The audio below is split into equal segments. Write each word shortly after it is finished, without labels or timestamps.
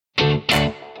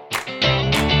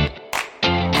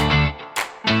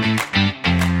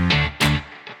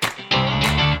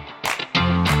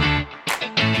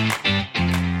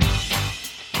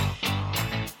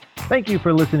Thank you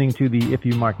for listening to the If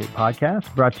You Market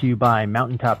podcast, brought to you by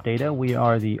Mountaintop Data. We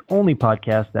are the only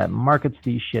podcast that markets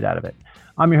the shit out of it.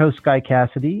 I'm your host, Sky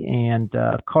Cassidy, and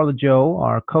Carla Joe,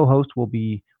 our co-host, will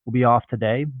be off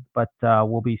today, but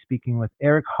we'll be speaking with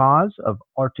Eric Haas of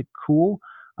Arctic Cool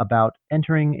about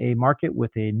entering a market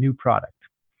with a new product.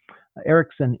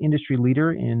 Eric's an industry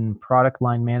leader in product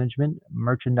line management,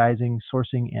 merchandising,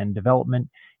 sourcing and development,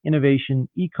 innovation,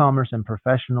 e-commerce, and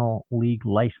professional league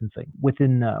licensing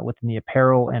within the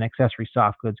apparel and accessory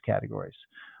soft goods categories.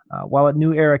 While at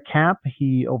New Era Cap,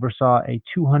 he oversaw a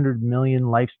 $200 million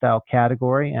lifestyle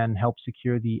category and helped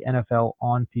secure the NFL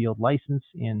on-field license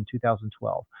in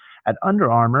 2012. At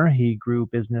Under Armour, he grew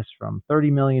business from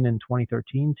 $30 million in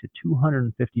 2013 to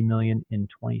 $250 million in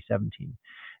 2017.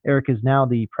 Eric is now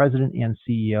the president and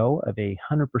CEO of a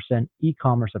 100%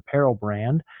 e-commerce apparel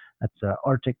brand. That's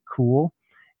Arctic Cool,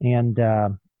 and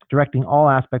directing all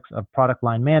aspects of product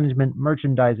line management,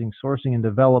 merchandising, sourcing and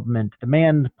development,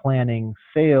 demand planning,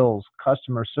 sales,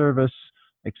 customer service,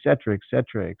 et cetera, et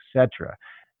cetera, et cetera.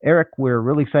 Eric, we're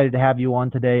really excited to have you on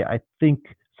today. I think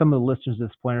some of the listeners at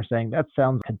this point are saying, that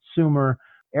sounds consumer.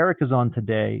 Eric is on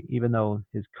today, even though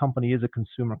his company is a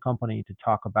consumer company, to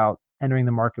talk about entering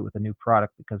the market with a new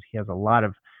product because he has a lot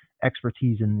of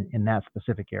expertise in that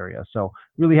specific area. So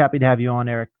really happy to have you on,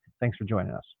 Eric. Thanks for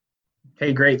joining us.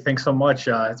 Hey, great. Thanks so much.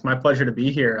 It's my pleasure to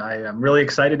be here. I am really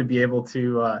excited to be able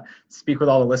to speak with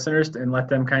all the listeners and let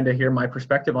them kind of hear my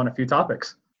perspective on a few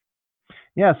topics.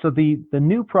 Yeah. So the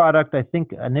new product, I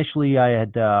think initially I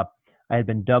had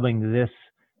been dubbing this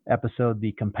episode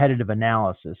the competitive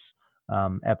analysis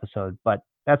episode, but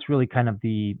that's really kind of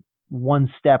the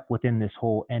one step within this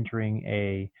whole entering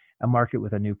a market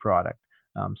with a new product.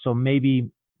 So maybe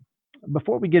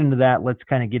before we get into that, let's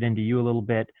kind of get into you a little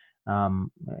bit.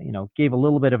 Gave a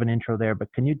little bit of an intro there,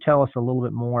 but can you tell us a little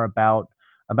bit more about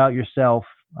yourself,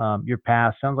 your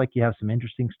past? Sounds like you have some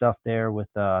interesting stuff there with,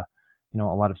 a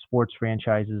lot of sports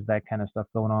franchises, that kind of stuff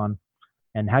going on,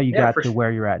 and how you got to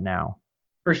where you're at now.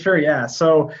 For sure. Yeah.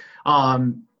 So,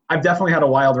 I've definitely had a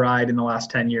wild ride in the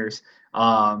last 10 years.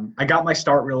 I got my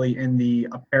start really in the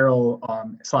apparel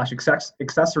 /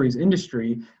 accessories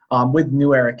industry with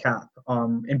New Era Cap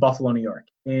in Buffalo, New York.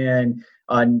 And,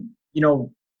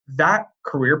 that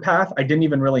career path, I didn't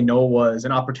even really know was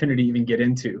an opportunity to even get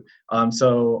into.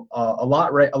 So a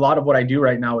lot of what I do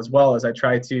right now as well is I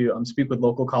try to speak with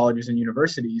local colleges and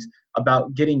universities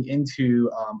about getting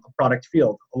into a product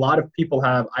field. A lot of people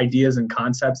have ideas and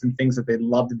concepts and things that they'd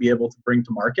love to be able to bring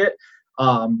to market,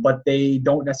 but they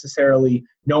don't necessarily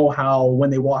know how when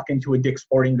they walk into a Dick's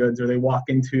Sporting Goods or they walk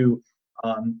into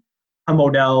a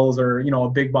Modell's or, a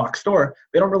big box store,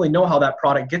 they don't really know how that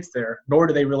product gets there, nor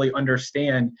do they really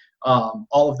understand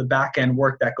all of the back end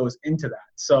work that goes into that.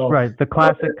 So right, the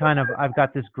classic kind of, I've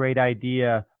got this great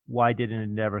idea, why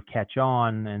didn't it ever catch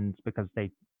on? And it's because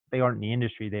they aren't in the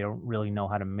industry, they don't really know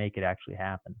how to make it actually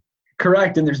happen.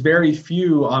 Correct. And there's very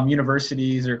few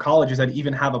universities or colleges that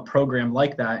even have a program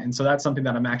like that. And so that's something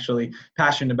that I'm actually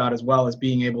passionate about as well, as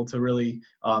being able to really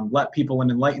let people and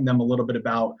enlighten them a little bit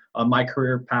about my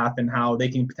career path and how they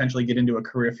can potentially get into a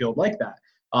career field like that.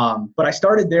 But I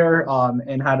started there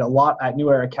and had a lot at New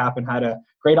Era Cap and had a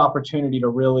great opportunity to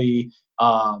really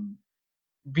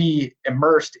be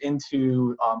immersed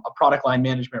into a product line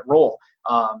management role.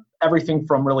 Everything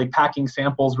from really packing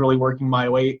samples, really working my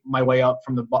way up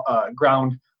from the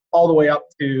ground all the way up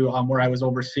to where I was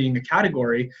overseeing a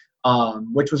category,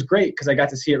 which was great because I got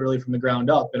to see it really from the ground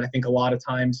up. And I think a lot of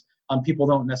times people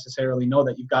don't necessarily know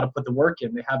that you've got to put the work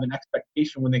in. They have an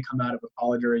expectation when they come out of a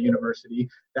college or a university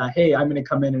that, hey, I'm going to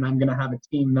come in and I'm going to have a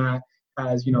team that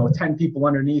has, 10 people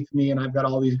underneath me and I've got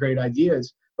all these great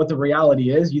ideas. But the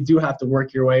reality is you do have to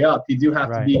work your way up. You do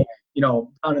have to be,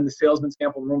 down in the salesman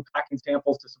sample room, packing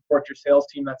samples to support your sales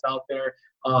team that's out there.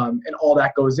 And all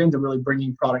that goes into really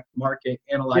bringing product to market,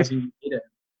 analyzing data.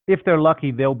 If they're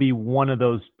lucky, they'll be one of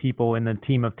those people in the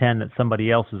team of 10 that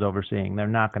somebody else is overseeing. They're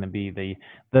not going to be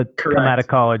the come out of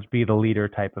college, be the leader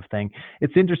type of thing.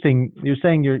 It's interesting. You're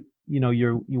saying you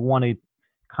want to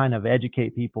kind of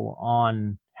educate people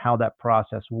on how that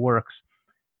process works.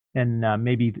 And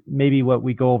maybe what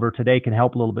we go over today can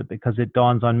help a little bit, because it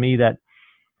dawns on me that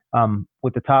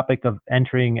with the topic of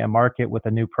entering a market with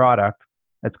a new product,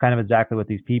 that's kind of exactly what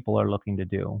these people are looking to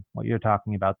do. What you're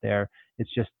talking about there,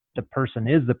 it's just the person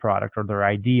is the product or their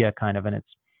idea kind of, and it's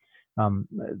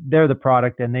they're the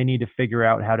product and they need to figure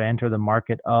out how to enter the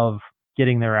market of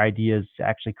getting their ideas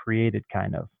actually created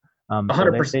kind of.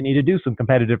 So they need to do some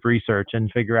competitive research and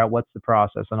figure out what's the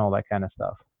process and all that kind of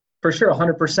stuff. For sure,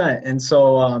 100%. And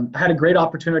so I had a great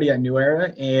opportunity at New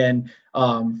Era. And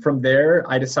from there,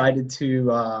 I decided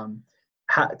to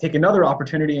take another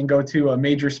opportunity and go to a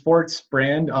major sports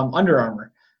brand, Under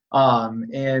Armour.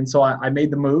 And so I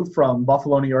made the move from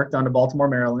Buffalo, New York down to Baltimore,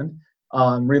 Maryland,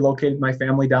 relocated my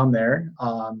family down there,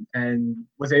 and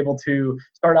was able to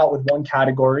start out with one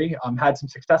category, had some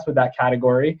success with that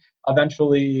category.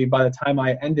 Eventually, by the time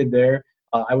I ended there,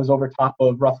 I was over top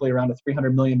of roughly around a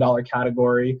 $300 million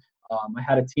category. I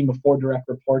had a team of 4 direct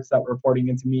reports that were reporting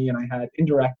into me, and I had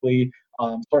indirectly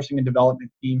sourcing and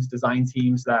development teams, design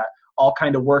teams that all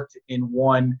kind of worked in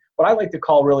one, what I like to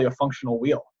call really a functional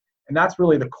wheel. And that's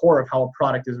really the core of how a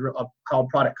product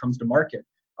comes to market.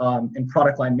 And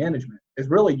product line management is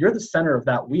really, you're the center of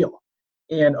that wheel.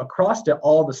 And across to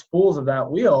all the spools of that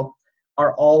wheel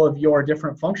are all of your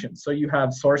different functions. So you have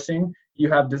sourcing, you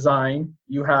have design,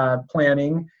 you have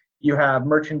planning, you have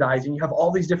merchandising, you have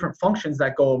all these different functions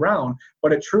that go around,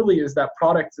 but it truly is that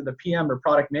the PM or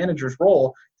product manager's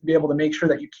role to be able to make sure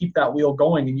that you keep that wheel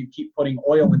going and you keep putting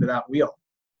oil into that wheel.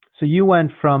 So you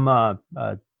went from a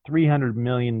 $300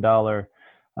 million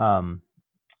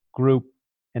group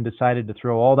and decided to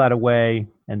throw all that away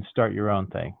and start your own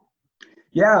thing.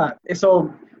 Yeah.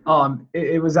 So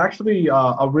it was actually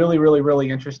a really, really, really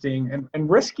interesting and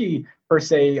risky, per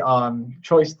se,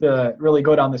 choice to really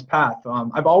go down this path.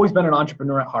 I've always been an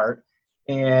entrepreneur at heart,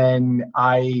 and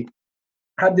I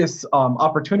had this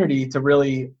opportunity to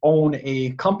really own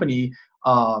a company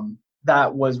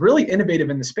that was really innovative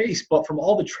in the space. But from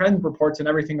all the trend reports and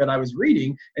everything that I was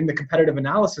reading and the competitive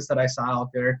analysis that I saw out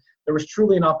there, there was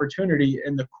truly an opportunity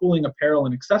in the cooling apparel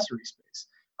and accessory space.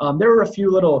 There were a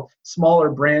few little smaller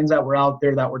brands that were out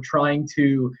there that were trying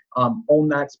to own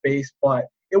that space, but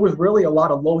it was really a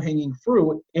lot of low-hanging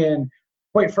fruit. And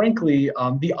quite frankly,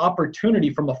 the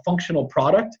opportunity from a functional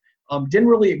product didn't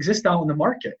really exist out in the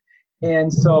market.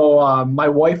 And so my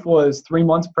wife was 3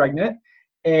 months pregnant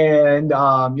and,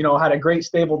 had a great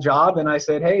stable job. And I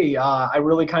said, hey, I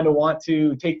really kind of want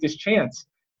to take this chance.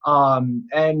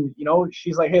 And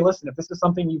she's like, hey, listen, if this is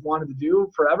something you've wanted to do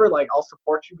forever, like, I'll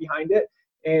support you behind it.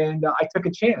 And I took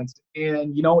a chance,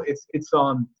 and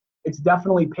it's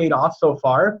definitely paid off so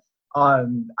far.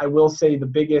 I will say the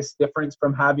biggest difference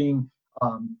from having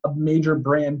a major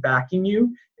brand backing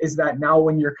you is that now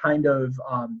when you're kind of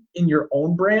in your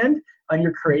own brand and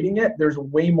you're creating it, there's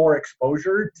way more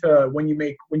exposure to when you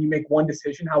make one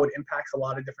decision, how it impacts a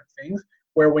lot of different things.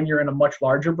 Where when you're in a much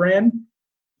larger brand,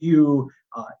 you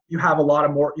have a lot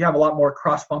more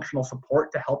cross-functional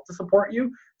support to help to support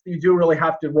you. You do really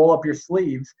have to roll up your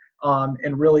sleeves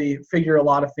and really figure a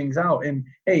lot of things out. And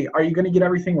hey, are you going to get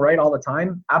everything right all the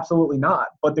time? Absolutely not.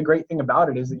 But the great thing about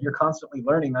it is that you're constantly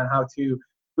learning on how to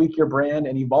tweak your brand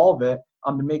and evolve it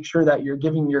to make sure that you're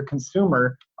giving your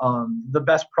consumer the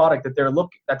best product that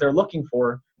they're looking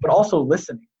for, but also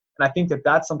listening. And I think that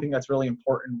that's something that's really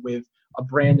important with a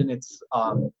brand in its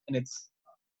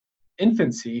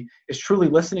infancy, is truly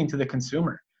listening to the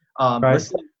consumer. Right.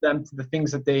 Listening to them, to the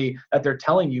things that they're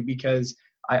telling you, because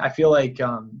I feel like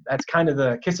that's kind of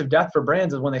the kiss of death for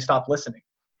brands, is when they stop listening.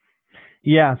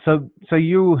 Yeah. So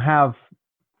you have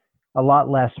a lot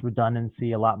less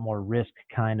redundancy, a lot more risk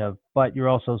kind of, but you're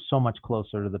also so much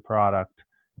closer to the product,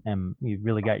 and you've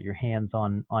really got your hands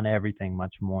on everything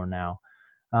much more now.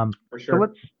 For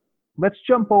sure. So let's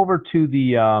jump over to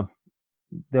the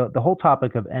whole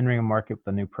topic of entering a market with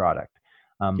a new product.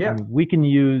 And we can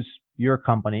use your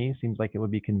company. Seems like it would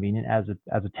be convenient as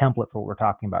a template for what we're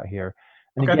talking about here.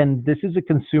 And again, this is a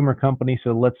consumer company,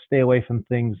 so let's stay away from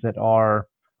things that are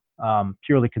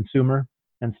purely consumer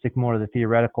and stick more to the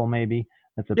theoretical maybe.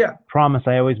 That's a promise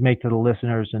I always make to the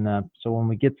listeners. And so when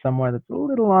we get somewhere that's a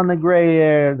little on the gray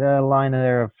area, the line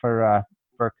there for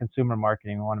consumer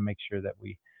marketing, we want to make sure that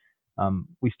we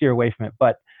steer away from it.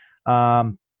 But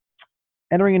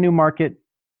entering a new market,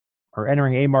 or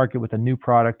entering a market with a new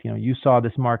product, you saw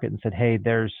this market and said, hey,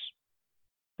 there's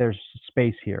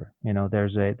space here.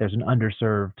 There's an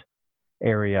underserved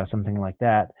area, something like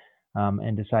that,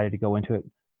 and decided to go into it.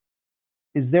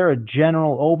 Is there a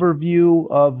general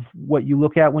overview of what you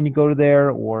look at when you go to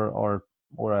there, or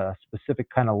a specific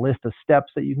kind of list of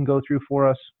steps that you can go through for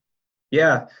us?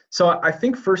 Yeah. So I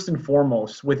think first and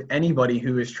foremost, with anybody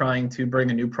who is trying to bring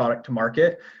a new product to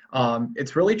market,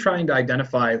 it's really trying to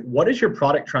identify, what is your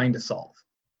product trying to solve?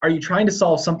 Are you trying to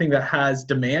solve something that has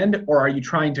demand, or are you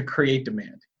trying to create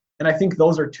demand? And I think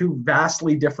those are two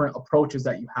vastly different approaches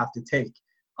that you have to take.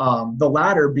 The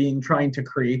latter being trying to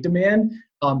create demand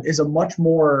is a much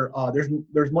more,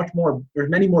 there's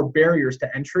many more barriers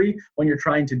to entry when you're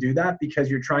trying to do that, because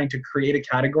you're trying to create a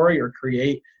category or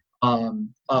create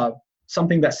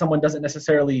something that someone doesn't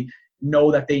necessarily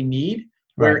know that they need.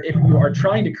 Where if you are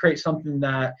trying to create something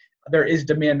that there is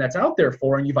demand that's out there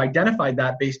for, and you've identified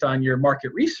that based on your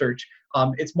market research,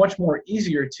 it's much more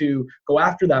easier to go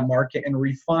after that market and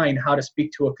refine how to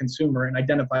speak to a consumer and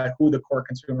identify who the core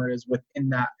consumer is within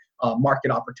that market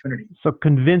opportunity. So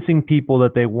convincing people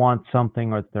that they want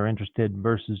something or that they're interested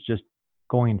versus just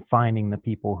going and finding the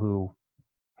people who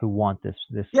want this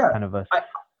kind of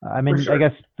I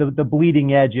guess the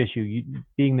bleeding edge issue,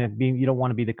 you don't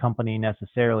want to be the company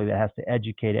necessarily that has to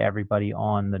educate everybody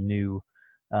on the new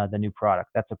product.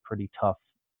 That's a pretty tough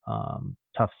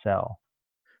sell.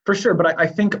 For sure, but I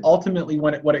think ultimately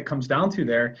what it comes down to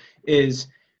there is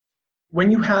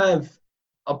when you have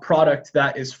a product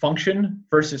that is function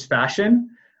versus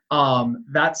fashion,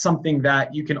 that's something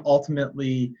that you can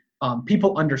ultimately,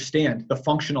 people understand the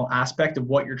functional aspect of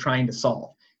what you're trying to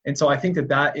solve. And so I think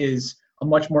that is a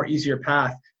much more easier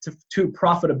path to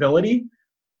profitability.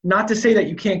 Not to say that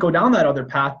you can't go down that other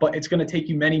path, but it's going to take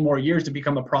you many more years to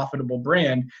become a profitable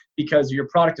brand because your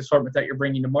product assortment that you're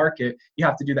bringing to market, you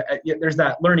have to do that. There's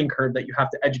that learning curve that you have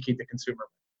to educate the consumer.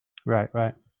 Right.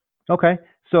 Okay.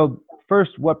 So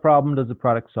first, what problem does the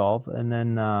product solve? And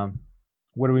then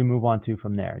what do we move on to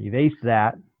from there? You've aced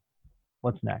that.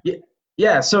 What's next?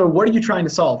 Yeah. So what are you trying to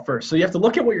solve first? So you have to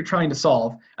look at what you're trying to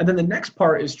solve. And then the next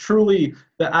part is truly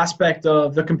the aspect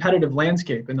of the competitive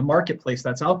landscape and the marketplace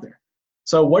that's out there.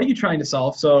 So what are you trying to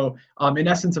solve? So in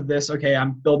essence of this, okay,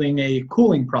 I'm building a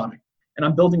cooling product, and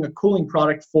I'm building a cooling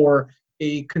product for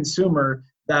a consumer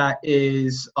that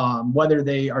is, whether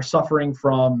they are suffering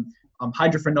from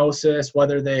hydrophenosis,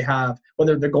 whether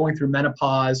they're going through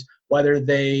menopause, whether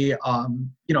they,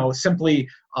 simply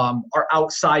are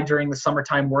outside during the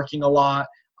summertime working a lot,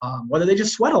 whether they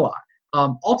just sweat a lot.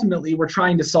 Ultimately, we're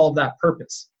trying to solve that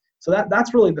purpose. So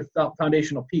that's really the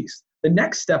foundational piece. The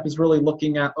next step is really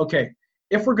looking at, okay,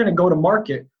 if we're going to go to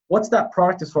market, what's that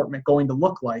product assortment going to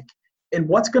look like? And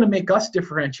what's going to make us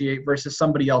differentiate versus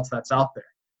somebody else that's out there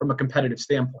from a competitive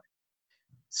standpoint?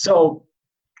 So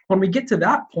when we get to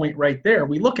that point right there,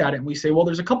 we look at it and we say, well,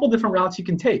 there's a couple different routes you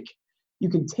can take. You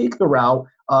can take the route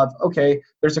of, okay,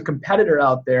 there's a competitor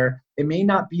out there. It may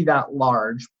not be that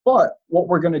large, but what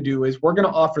we're going to do is we're going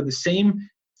to offer the same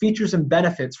features and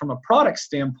benefits from a product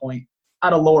standpoint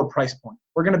at a lower price point.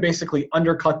 We're going to basically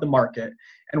undercut the market,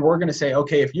 and we're going to say,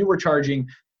 okay, if you were charging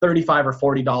 $35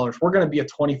 or $40, we're going to be a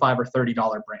 $25 or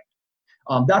 $30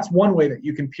 brand. That's one way that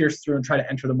you can pierce through and try to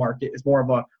enter the market, is more of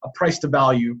a price to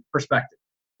value perspective.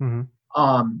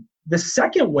 Mm-hmm. The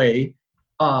second way,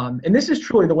 and this is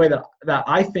truly the way that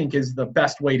I think is the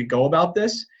best way to go about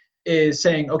this, is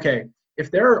saying, okay,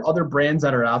 if there are other brands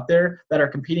that are out there that are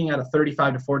competing at a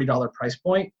 $35 to $40 price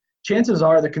point, chances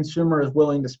are the consumer is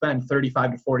willing to spend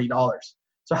 $35 to $40.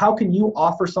 So how can you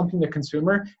offer something to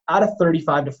consumer at a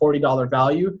 $35 to $40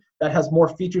 value that has more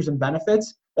features and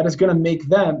benefits that is going to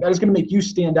make you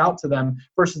stand out to them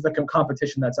versus the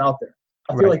competition that's out there?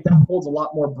 I feel like that holds a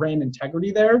lot more brand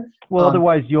integrity there. Well,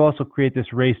 otherwise you also create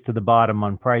this race to the bottom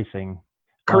on pricing.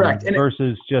 Correct.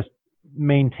 Versus just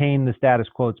maintain the status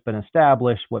quo that's been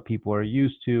established, what people are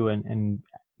used to, and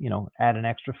add an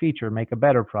extra feature, make a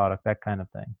better product, that kind of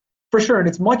thing. For sure. And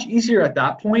it's much easier at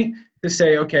that point to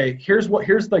say, okay, here's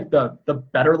like the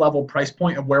better level price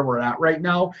point of where we're at right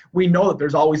now. We know that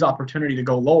there's always opportunity to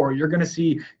go lower. You're going to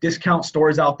see discount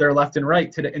stores out there left and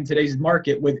right in today's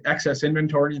market with excess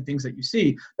inventory and things that you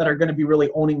see that are going to be really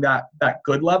owning that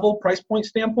good level price point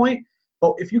standpoint.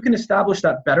 But if you can establish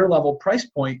that better level price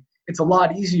point, it's a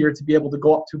lot easier to be able to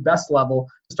go up to best level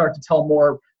to start to tell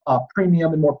more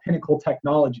premium and more pinnacle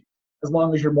technology, as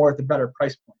long as you're more at the better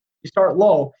price point. You start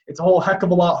low, it's a whole heck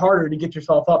of a lot harder to get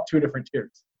yourself up 2 different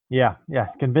tiers. Yeah.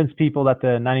 Convince people that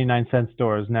the 99-cent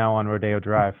store is now on Rodeo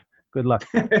Drive. Good luck.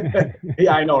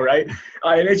 Yeah, I know, right?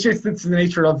 And it's the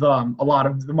nature of a lot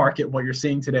of the market, what you're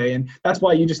seeing today. And that's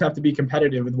why you just have to be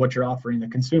competitive with what you're offering the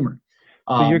consumer.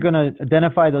 So you're going to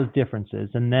identify those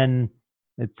differences, and then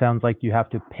it sounds like you have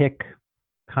to pick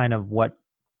kind of what,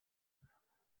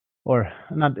 or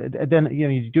not, then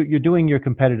you're doing your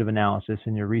competitive analysis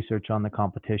and your research on the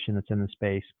competition that's in the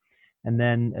space, and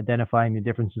then identifying the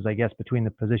differences, I guess, between the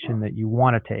position that you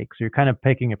want to take. So you're kind of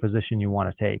picking a position you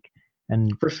want to take,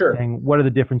 and for sure, saying what are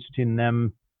the differences between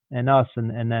them and us,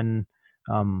 and then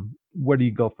where do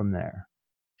you go from there?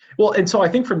 Well, and so I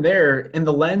think from there, in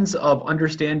the lens of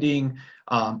understanding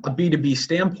a B2B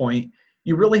standpoint,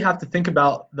 you really have to think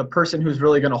about the person who's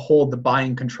really going to hold the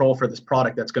buying control for this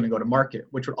product that's going to go to market,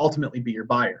 which would ultimately be your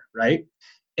buyer, right?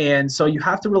 And so you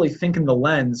have to really think in the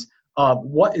lens of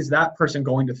what is that person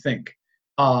going to think?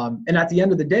 And at the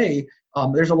end of the day,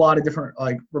 there's a lot of different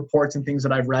reports and things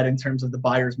that I've read in terms of the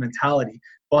buyer's mentality.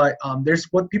 But there's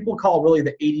what people call really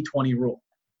the 80-20 rule.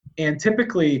 And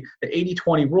typically the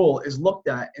 80-20 rule is looked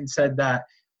at and said that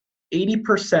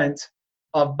 80%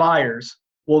 of buyers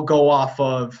will go off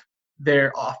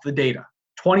the data.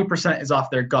 20% is off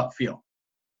their gut feel,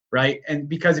 right? And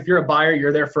because if you're a buyer,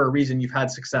 you're there for a reason, you've had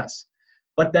success.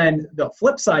 But then the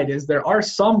flip side is there are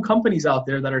some companies out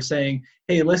there that are saying,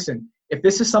 hey, listen, if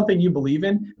this is something you believe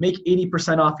in, make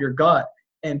 80% off your gut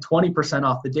and 20%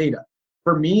 off the data.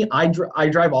 For me, I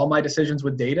drive all my decisions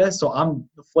with data. So I'm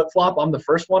the flip-flop. I'm the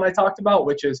first one I talked about,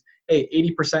 which is, hey,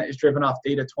 80% is driven off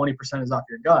data, 20% is off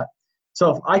your gut.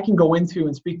 So if I can go into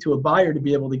and speak to a buyer to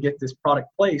be able to get this product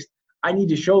placed, I need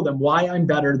to show them why I'm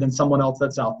better than someone else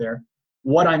that's out there,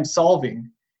 what I'm solving.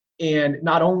 And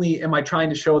not only am I trying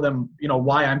to show them,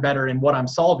 why I'm better and what I'm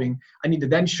solving, I need to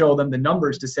then show them the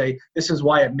numbers to say, this is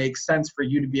why it makes sense for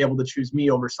you to be able to choose me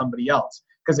over somebody else.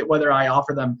 Because whether I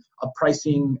offer them a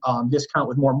pricing discount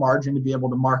with more margin to be able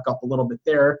to mark up a little bit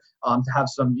there, to have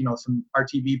some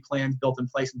RTV plans built in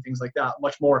place and things like that,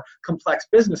 much more complex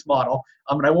business model.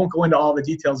 And I won't go into all the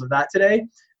details of that today,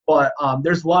 but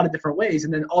there's a lot of different ways.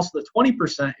 And then also the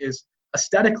 20% is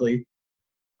aesthetically.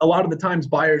 A lot of the times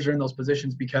buyers are in those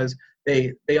positions because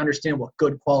they understand what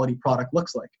good quality product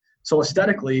looks like. So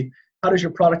aesthetically, how does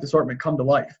your product assortment come to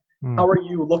life? How are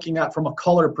you looking at from a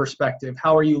color perspective?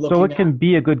 How are you looking So it can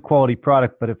be a good quality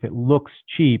product, but if it looks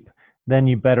cheap, then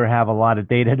you better have a lot of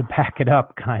data to back it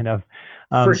up, kind of.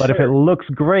 But sure. If it looks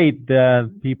great,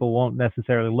 people won't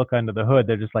necessarily look under the hood.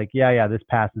 They're just like, yeah, this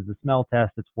passes the smell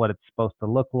test. It's what it's supposed to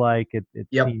look like. It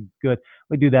seems good.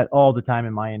 We do that all the time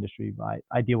in my industry.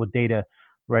 I deal with data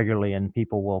regularly, and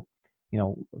people will,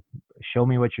 show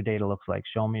me what your data looks like.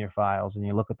 Show me your files. And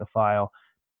you look at the file,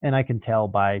 and I can tell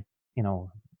by,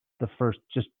 the first,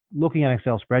 just looking at an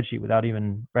Excel spreadsheet without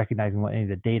even recognizing what any of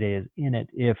the data is in it,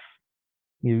 if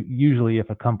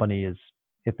a company is,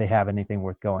 if they have anything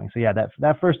worth going. So yeah,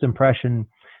 that first impression,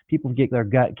 people get their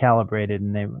gut calibrated,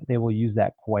 and they will use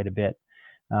that quite a bit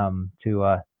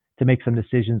to make some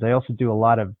decisions. I also do a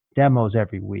lot of demos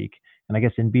every week, and I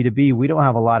guess in B2B we don't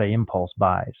have a lot of impulse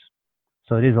buys,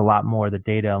 so it is a lot more the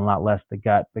data and a lot less the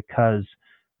gut, because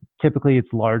typically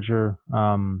it's larger.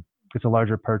 It's a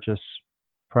larger purchase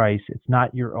price. It's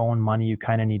not your own money. You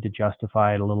kind of need to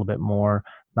justify it a little bit more.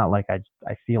 It's not like I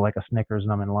feel like a Snickers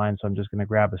and I'm in line, so I'm just going to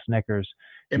grab a Snickers.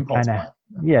 Impulse buy.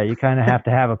 You kind of have to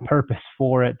have a purpose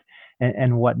for it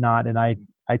and whatnot. And I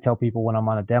tell people when I'm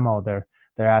on a demo, they're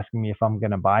asking me if I'm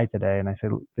going to buy today, and I say,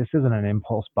 this isn't an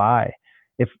impulse buy.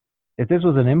 If this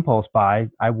was an impulse buy,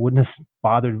 I wouldn't have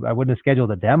bothered. I wouldn't have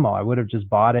scheduled a demo. I would have just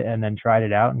bought it and then tried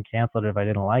it out and canceled it if I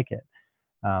didn't like it.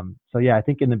 So yeah, I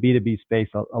think in the B2B space,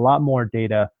 a lot more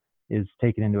data is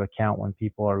taken into account when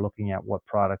people are looking at what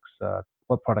products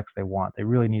they want. They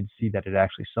really need to see that it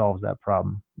actually solves that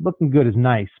problem. Looking good is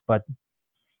nice, but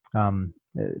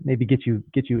maybe get you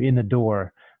in the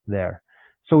door there.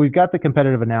 So we've got the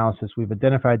competitive analysis. We've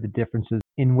identified the differences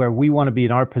in where we want to be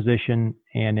in our position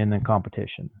and in the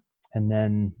competition. And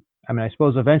then, I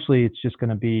suppose eventually it's just going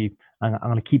to be, I'm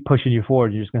going to keep pushing you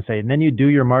forward. You're just going to say, and then you do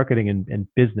your marketing and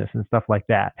business and stuff like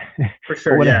that. For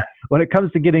sure, when it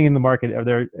comes to getting in the market, are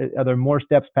there more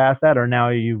steps past that, or now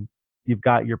you've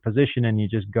got your position and you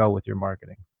just go with your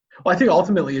marketing? Well, I think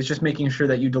ultimately it's just making sure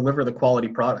that you deliver the quality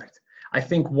product. I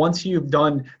think once you've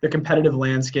done the competitive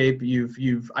landscape,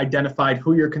 you've identified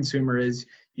who your consumer is,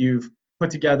 you've put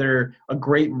together a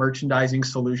great merchandising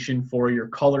solution for your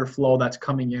color flow that's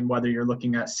coming in, whether you're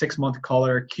looking at 6-month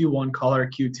color, Q1 color,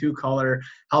 Q2 color,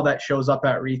 how that shows up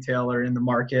at retail or in the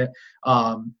market.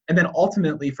 And then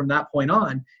ultimately from that point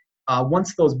on,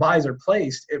 once those buys are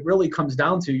placed, it really comes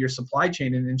down to your supply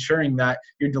chain and ensuring that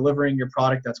you're delivering your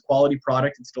product that's quality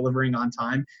product, it's delivering on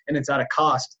time, and it's at a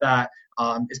cost that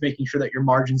is making sure that your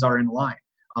margins are in line.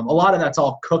 A lot of that's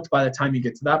all cooked by the time you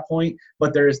get to that point,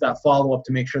 but there is that follow-up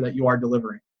to make sure that you are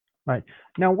delivering. Right.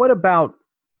 Now, what about,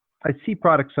 I see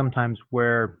products sometimes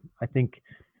where I think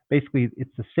basically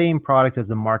it's the same product as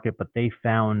the market, but they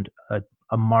found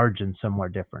a margin somewhere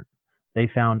different. They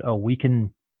found, we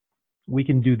can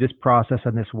do this process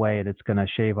in this way, and it's going to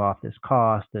shave off this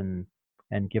cost and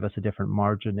give us a different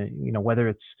margin. Whether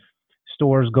it's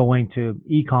stores going to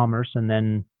e-commerce and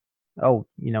then,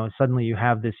 suddenly you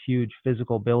have this huge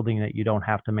physical building that you don't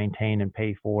have to maintain and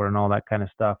pay for and all that kind of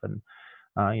stuff. And,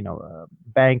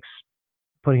 banks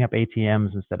putting up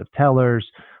ATMs instead of tellers,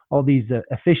 all these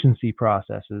efficiency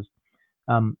processes.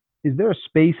 Is there a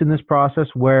space in this process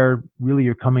where really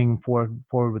you're coming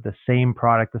forward with the same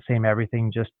product, the same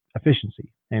everything, just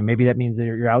efficiency? And maybe that means that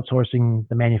you're outsourcing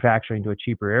the manufacturing to a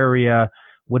cheaper area,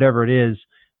 whatever it is,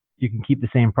 you can keep the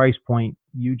same price point.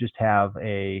 You just have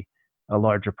a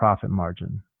larger profit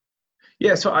margin.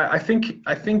 Yeah, so I think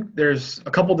there's a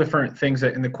couple different things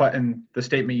that in the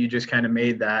statement you just kind of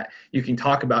made that you can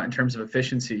talk about in terms of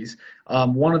efficiencies.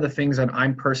 One of the things that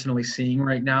I'm personally seeing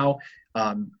right now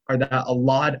are that a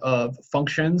lot of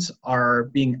functions are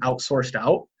being outsourced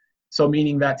out. So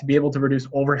meaning that to be able to reduce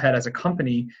overhead as a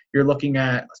company, you're looking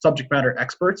at subject matter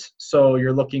experts. So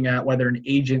you're looking at whether an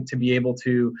agent to be able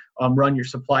to run your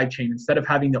supply chain instead of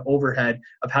having the overhead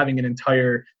of having an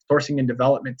entire sourcing and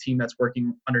development team that's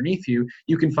working underneath you.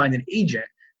 You can find an agent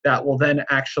that will then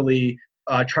actually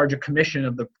charge a commission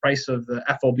of the price of the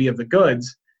FOB of the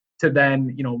goods to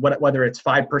then, whether it's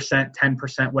 5%,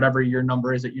 10%, whatever your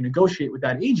number is that you negotiate with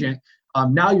that agent.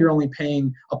 Now you're only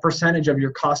paying a percentage of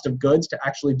your cost of goods to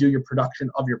actually do your production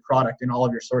of your product and all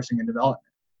of your sourcing and development.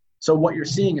 So what you're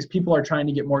seeing is people are trying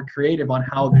to get more creative on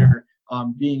how they're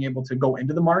being able to go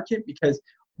into the market, because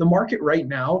the market right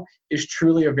now is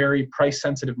truly a very price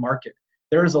sensitive market.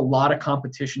 There is a lot of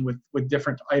competition with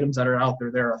different items that are out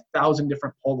there. There are 1,000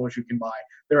 different polos you can buy.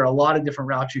 There are a lot of different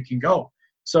routes you can go.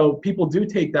 So people do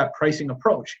take that pricing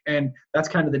approach. And that's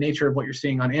kind of the nature of what you're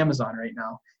seeing on Amazon right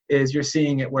now, is you're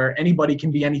seeing it where anybody can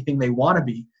be anything they want to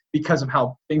be because of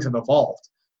how things have evolved.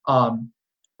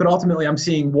 But ultimately, I'm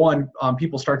seeing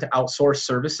people start to outsource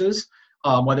services,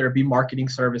 whether it be marketing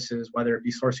services, whether it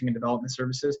be sourcing and development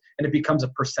services, and it becomes a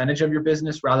percentage of your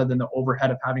business rather than the overhead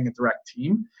of having a direct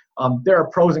team. There are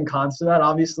pros and cons to that.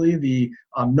 Obviously, the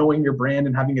knowing your brand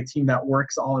and having a team that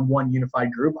works all in one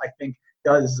unified group, I think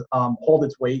does hold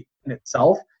its weight in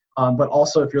itself. But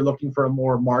also, if you're looking for a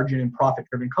more margin and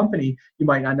profit-driven company, you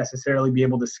might not necessarily be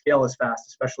able to scale as fast,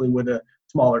 especially with a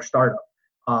smaller startup.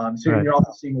 So you're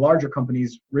also seeing larger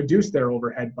companies reduce their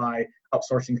overhead by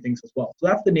outsourcing things as well. So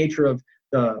that's the nature of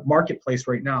the marketplace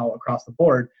right now across the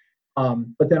board.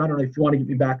 But then I don't know if you want to get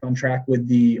me back on track with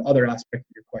the other aspect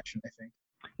of your question, I think.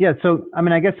 Yeah. So, I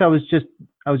mean, I guess I was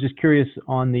just curious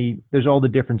on there's all the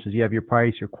differences. You have your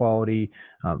price, your quality,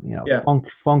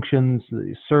 functions,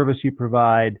 the service you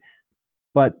provide,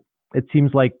 but it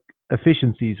seems like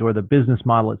efficiencies or the business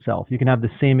model itself. You can have the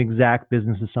same exact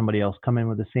business as somebody else, come in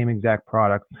with the same exact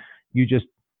product. You just,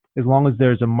 as long as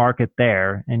there's a market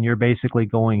there and you're basically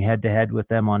going head to head with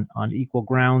them on equal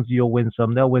grounds, you'll win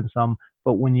some, they'll win some.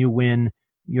 But when you win,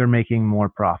 you're making more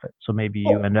profit. So maybe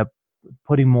you end up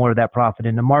putting more of that profit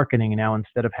into marketing. Now,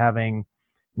 instead of having,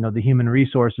 the human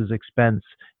resources expense,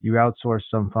 you outsource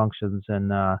some functions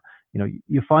and,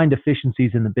 you find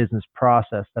efficiencies in the business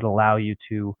process that allow you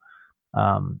to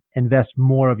invest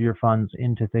more of your funds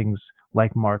into things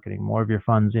like marketing, more of your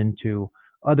funds into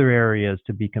other areas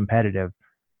to be competitive,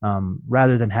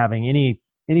 rather than having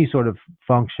any sort of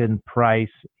function, price,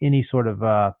 any sort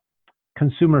of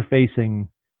consumer facing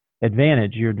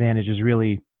advantage. Your advantage is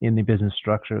really in the business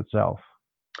structure itself.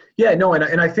 Yeah, no,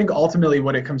 and I think ultimately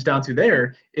what it comes down to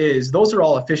there is those are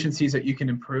all efficiencies that you can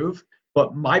improve.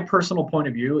 But my personal point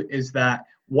of view is that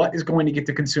what is going to get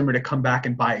the consumer to come back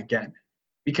and buy again?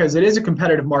 Because it is a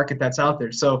competitive market that's out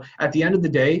there. So at the end of the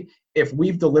day, if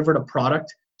we've delivered a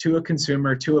product to a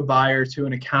consumer, to a buyer, to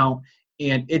an account,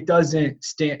 and it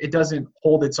doesn't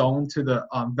hold its own to the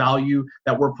value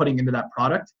that we're putting into that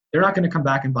product, they're not going to come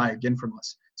back and buy again from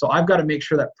us. So I've got to make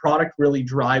sure that product really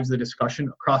drives the discussion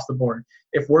across the board.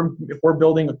 If we're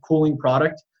building a cooling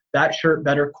product, that shirt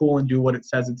better cool and do what it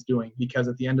says it's doing, because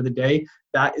at the end of the day,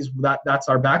 that's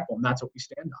our backbone. That's what we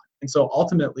stand on. And so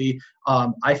ultimately,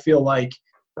 I feel like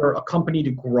for a company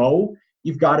to grow,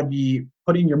 you've got to be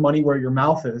putting your money where your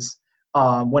mouth is.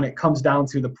 When it comes down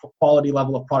to the quality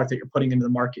level of product that you're putting into the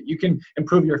market, you can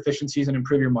improve your efficiencies and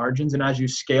improve your margins. And as you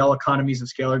scale, economies of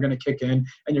scale are going to kick in,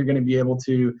 and you're going to be able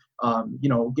to,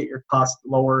 get your costs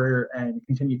lower and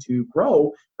continue to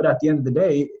grow. But at the end of the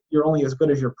day, you're only as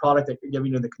good as your product that you're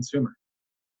giving to the consumer.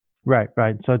 Right.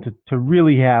 So to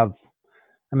really have,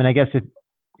 I guess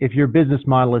if your business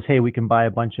model is, hey, we can buy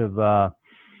a bunch of,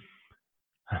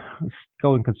 let's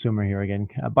go in consumer here again,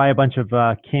 buy a bunch of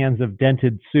cans of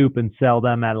dented soup and sell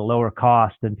them at a lower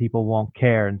cost, and people won't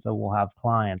care, and so we'll have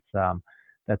clients.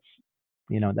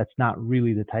 That's not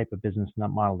really the type of business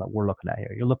model that we're looking at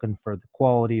here. You're looking for the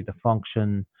quality, the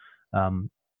function,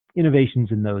 innovations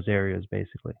in those areas,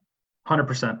 basically.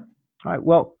 100%. All right.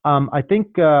 Well, I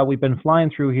think we've been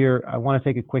flying through here. I want to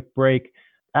take a quick break.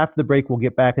 After the break, we'll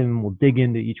get back and we'll dig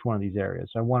into each one of these areas.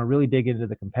 So I want to really dig into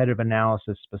the competitive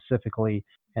analysis specifically,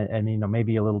 and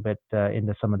maybe a little bit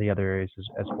into some of the other areas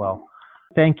as well.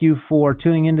 Thank you for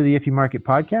tuning into the If You Market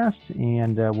podcast,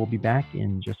 and we'll be back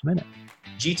in just a minute.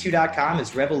 G2.com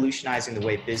is revolutionizing the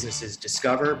way businesses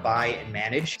discover, buy, and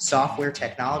manage software,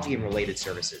 technology, and related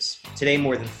services. Today,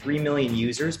 more than 3 million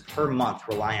users per month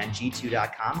rely on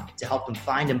G2.com to help them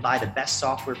find and buy the best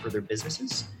software for their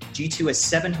businesses. G2 has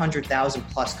 700,000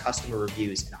 plus customer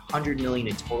reviews and 100 million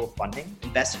in total funding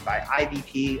invested by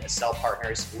IVP, Accel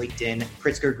Partners, LinkedIn,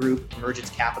 Pritzker Group, Emergence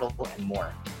Capital, and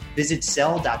more. Visit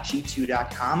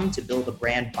sell.g2.com to build a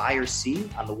brand buy or see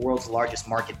on the world's largest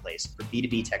marketplace for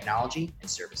B2B technology and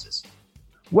services.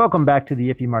 Welcome back to the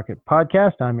If You Market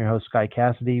podcast. I'm your host, Sky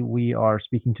Cassidy. We are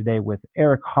speaking today with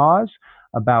Eric Hawes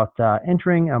about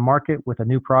entering a market with a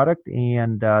new product,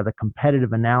 and the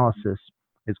competitive analysis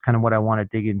is kind of what I want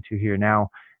to dig into here now.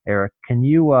 Eric, can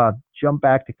you jump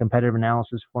back to competitive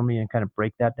analysis for me and kind of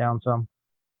break that down some?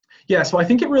 Yeah, so I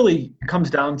think it really comes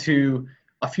down to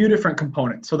a few different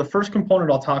components. So the first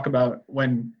component I'll talk about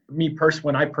when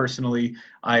I personally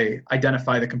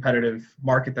identify the competitive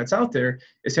market that's out there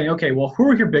is saying, okay, well, who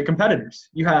are your big competitors?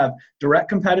 You have direct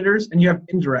competitors and you have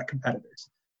indirect competitors.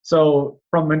 So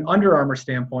from an Under Armour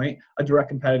standpoint, a direct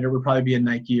competitor would probably be a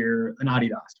Nike or an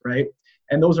Adidas, right?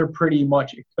 And those are pretty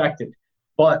much expected.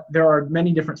 But there are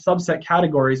many different subset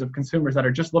categories of consumers that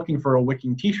are just looking for a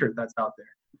wicking t-shirt that's out there.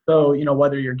 So,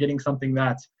 whether you're getting something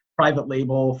that's private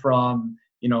label from,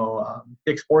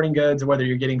 Dick's Sporting Goods, or whether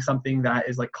you're getting something that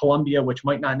is like Columbia, which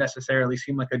might not necessarily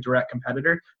seem like a direct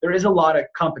competitor, there is a lot of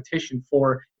competition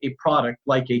for a product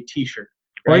like a t-shirt.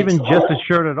 Or even just a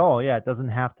shirt at all. Yeah, it doesn't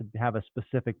have to have a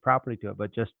specific property to it,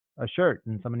 but just a shirt.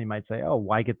 And somebody might say, oh,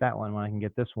 why get that one when I can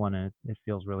get this one? And it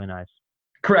feels really nice.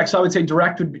 Correct. So I would say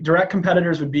direct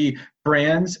competitors would be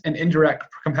brands, and indirect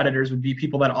competitors would be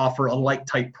people that offer a like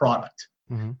type product.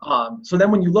 Mm-hmm. So then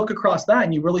when you look across that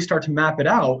and you really start to map it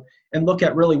out and look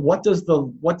at really what does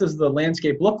the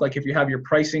landscape look like if you have your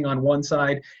pricing on one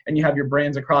side and you have your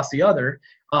brands across the other,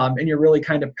 and you're really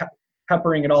kind of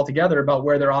peppering it all together about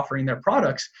where they're offering their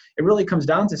products, it really comes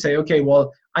down to say, okay,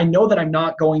 well, I know that I'm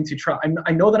not going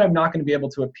to be able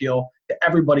to appeal to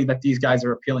everybody that these guys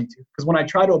are appealing to. Because when I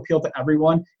try to appeal to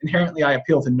everyone, inherently I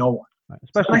appeal to no one. Right.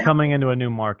 Especially coming into a new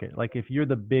market. Like if you're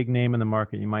the big name in the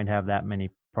market, you might have that many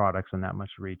products and that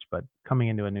much reach. But coming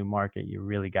into a new market, you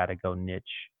really got to go niche.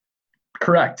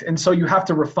 Correct. And so you have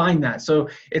to refine that. So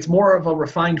it's more of a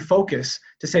refined focus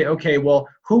to say, okay, well,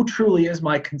 who truly is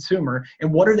my consumer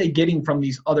and what are they getting from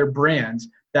these other brands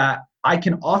that I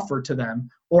can offer to them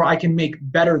or I can make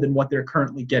better than what they're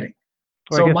currently getting?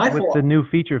 Well, so I guess with the new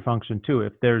feature function too,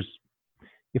 if there's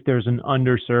an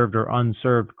underserved or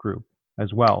unserved group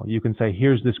as well, you can say,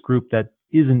 here's this group that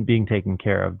isn't being taken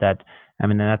care of. That's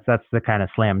the kind of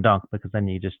slam dunk, because then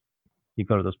you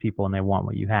go to those people and they want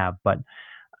what you have. But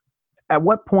at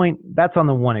what point, that's on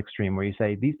the one extreme where you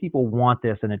say these people want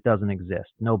this and it doesn't exist.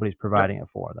 Nobody's providing it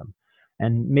for them.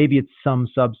 And maybe it's some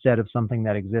subset of something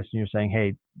that exists and you're saying,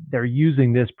 hey, they're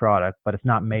using this product, but it's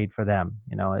not made for them.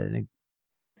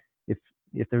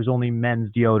 If there's only men's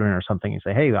deodorant or something, you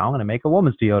say, hey, I'm going to make a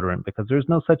woman's deodorant because there's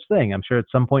no such thing. I'm sure at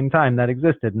some point in time that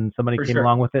existed and somebody came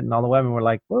along with it and all the women were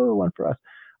like, whoa, one for us.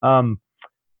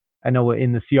 I know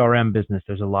in the CRM business,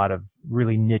 there's a lot of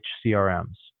really niche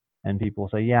CRMs. And people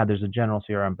say, yeah, there's a general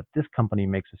CRM, but this company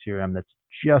makes a CRM that's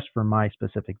just for my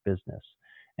specific business.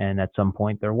 And at some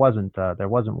point, there wasn't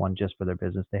one just for their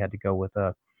business. They had to go with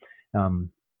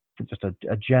just a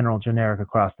generic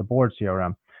across the board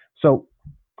CRM. So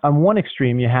on one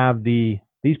extreme, you have these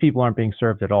people aren't being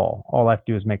served at all. All I have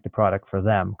to do is make the product for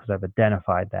them because I've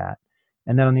identified that.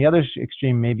 And then on the other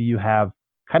extreme, maybe you have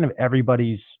kind of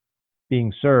everybody's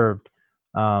being served,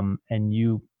 and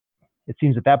it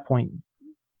seems at that point,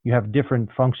 you have different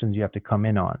functions you have to come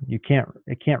in on. It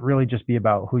can't really just be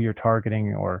about who you're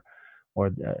targeting or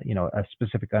a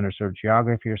specific underserved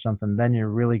geography or something. Then you're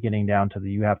really getting down to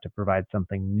you have to provide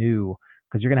something new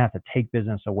because you're going to have to take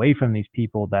business away from these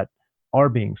people that are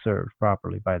being served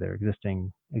properly by their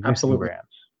existing brands.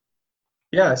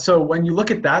 Yeah. So when you look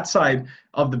at that side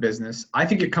of the business, I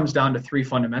think it comes down to three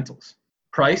fundamentals: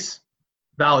 price,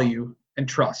 value, and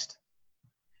trust.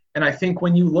 And I think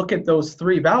when you look at those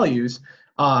three values,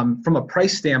 from a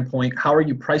price standpoint, how are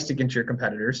you priced against your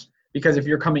competitors? Because if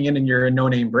you're coming in and you're a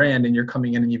no-name brand and you're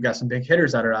coming in and you've got some big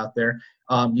hitters that are out there,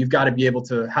 you've got to be able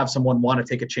to have someone want to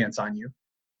take a chance on you.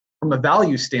 From a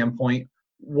value standpoint,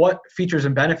 what features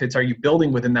and benefits are you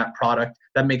building within that product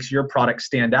that makes your product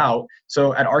stand out?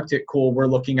 So at Arctic Cool, we're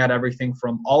looking at everything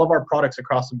from all of our products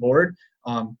across the board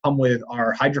come with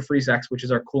our HydroFreeze X, which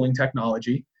is our cooling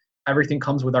technology. Everything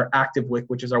comes with our Active Wick,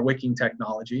 which is our wicking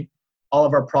technology. All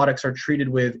of our products are treated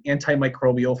with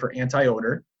antimicrobial for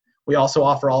anti-odor. We also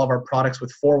offer all of our products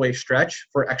with 4-way stretch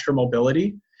for extra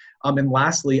mobility. And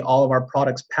lastly, all of our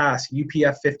products pass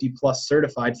UPF 50 plus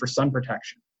certified for sun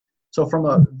protection. So from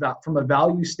a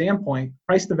value standpoint,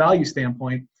 price to value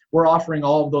standpoint, we're offering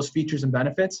all of those features and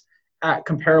benefits at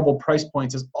comparable price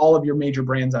points as all of your major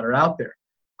brands that are out there.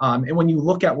 And when you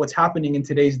look at what's happening in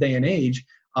today's day and age,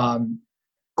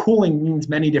 cooling means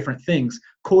many different things.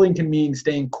 Cooling can mean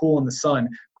staying cool in the sun.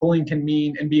 Cooling can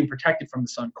mean and being protected from the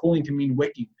sun. Cooling can mean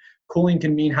wicking. Cooling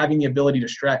can mean having the ability to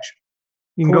stretch.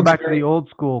 You can go back to the old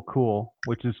school cool,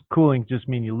 which is cooling just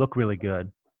mean you look really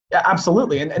good. Yeah,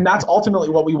 absolutely. And that's ultimately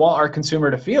what we want our consumer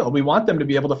to feel. We want them to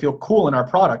be able to feel cool in our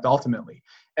product ultimately.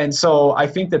 And so I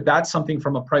think that that's something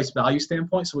from a price value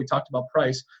standpoint. So we talked about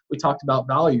price, we talked about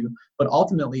value, but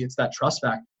ultimately it's that trust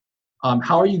factor.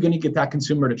 How are you going to get that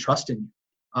consumer to trust in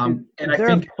you?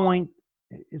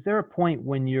 Is there a point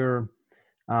when you're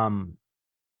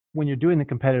doing the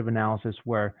competitive analysis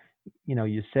where,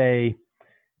 you say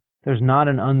there's not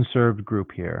an unserved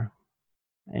group here,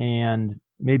 and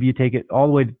maybe you take it all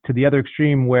the way to the other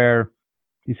extreme where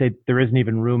you say there isn't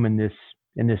even room in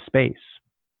this space.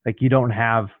 Like you don't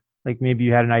have, like maybe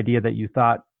you had an idea that you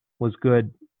thought was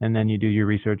good, and then you do your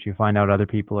research, you find out other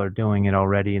people are doing it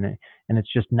already, and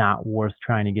it's just not worth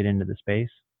trying to get into the space.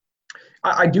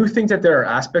 I do think that there are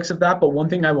aspects of that, but one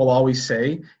thing I will always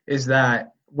say is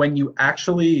that when you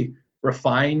actually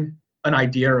refine an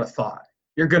idea or a thought,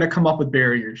 you're going to come up with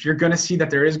barriers. You're going to see that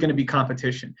there is going to be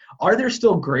competition. Are there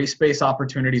still gray space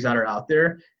opportunities that are out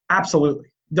there?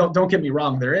 Absolutely. Don't get me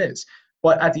wrong, there is.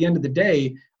 But at the end of the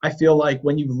day, I feel like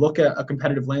when you look at a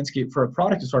competitive landscape for a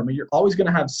product assortment, you're always going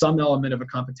to have some element of a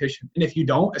competition. And if you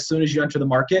don't, as soon as you enter the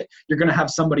market, you're going to have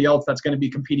somebody else that's going to be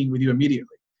competing with you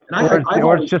immediately.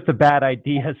 Or it's just a bad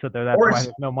idea, so that's why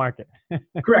there's no market.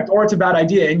 Correct. Or it's a bad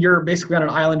idea, and you're basically on an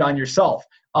island on yourself.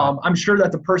 I'm sure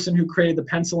that the person who created the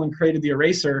pencil and created the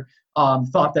eraser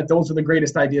thought that those were the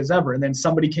greatest ideas ever. And then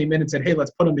somebody came in and said, hey,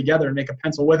 let's put them together and make a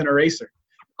pencil with an eraser.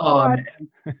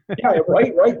 Yeah,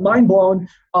 right. Mind blown.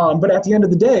 But at the end of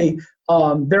the day,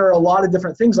 there are a lot of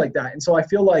different things like that. And so I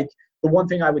feel like the one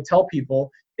thing I would tell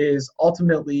people is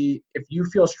ultimately, if you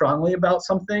feel strongly about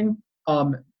something,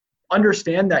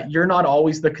 understand that you're not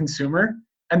always the consumer,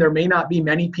 and there may not be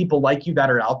many people like you that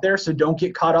are out there. So don't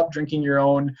get caught up drinking your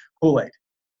own Kool-Aid,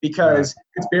 because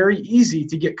it's very easy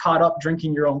to get caught up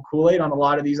drinking your own Kool-Aid on a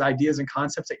lot of these ideas and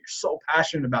concepts that you're so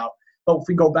passionate about. But if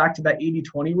we go back to that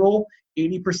 80-20 rule,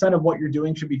 80% of what you're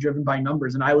doing should be driven by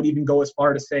numbers. And I would even go as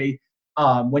far to say,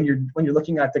 when you're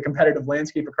looking at the competitive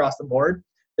landscape across the board,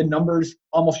 the numbers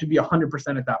almost should be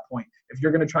 100% at that point. If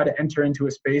you're going to try to enter into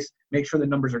a space, make sure the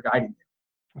numbers are guiding you.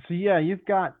 So yeah, you've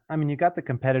got the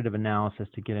competitive analysis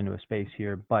to get into a space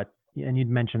here, and you'd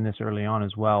mentioned this early on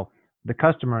as well, the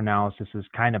customer analysis is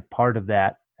kind of part of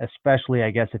that, especially I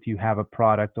guess if you have a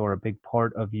product or a big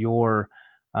part of your,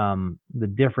 the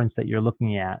difference that you're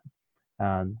looking at,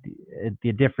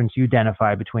 the difference you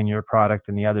identify between your product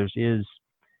and the others is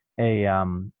a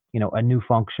new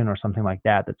function or something like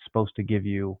that that's supposed to give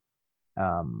you,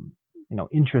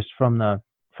 interest from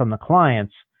the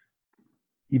clients.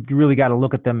 You've really got to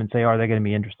look at them and say, are they going to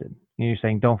be interested? You're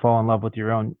saying, don't fall in love with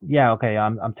your own. Yeah, okay,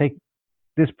 I'm taking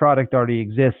this product already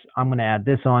exists. I'm going to add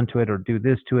this onto it or do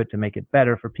this to it to make it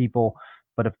better for people.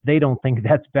 But if they don't think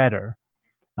that's better,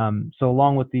 so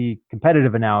along with the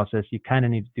competitive analysis, you kind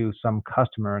of need to do some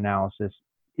customer analysis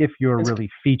if you're really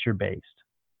feature based.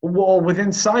 Well,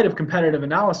 within side of competitive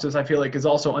analysis, I feel like is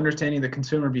also understanding the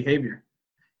consumer behavior.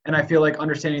 And I feel like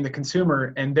understanding the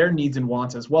consumer and their needs and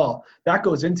wants as well, that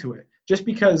goes into it. Just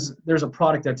because there's a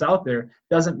product that's out there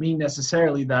doesn't mean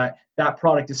necessarily that that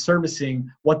product is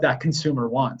servicing what that consumer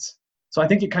wants. So I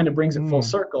think it kind of brings it full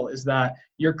circle, is that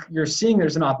you're seeing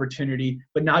there's an opportunity,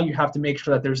 but now you have to make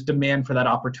sure that there's demand for that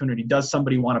opportunity. Does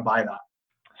somebody want to buy that?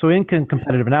 So in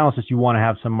competitive analysis, you want to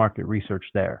have some market research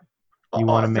there. You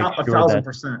want to make sure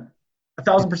 1,000%.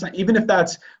 1,000%. Even if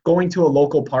that's going to a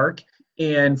local park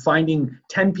and finding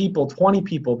 10 people, 20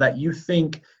 people that you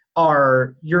think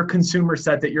are your consumer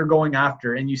set that you're going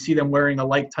after, and you see them wearing a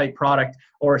like type product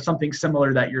or something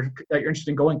similar that you're interested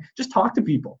in going, just talk to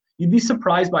people. You'd be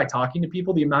surprised by talking to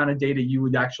people the amount of data you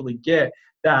would actually get,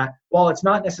 that while it's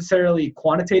not necessarily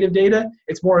quantitative data,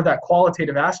 it's more of that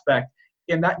qualitative aspect.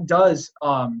 And that does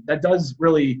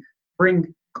really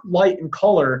bring light and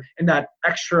color and that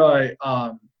extra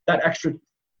 5%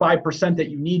 that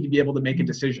you need to be able to make a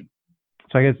decision.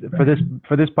 So I guess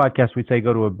for this podcast, we'd say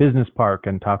go to a business park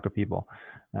and talk to people.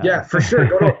 Yeah, for sure.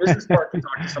 Go to a business park and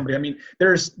talk to somebody. I mean,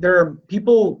 there are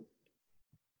people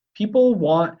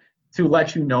want to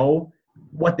let you know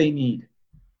what they need.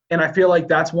 And I feel like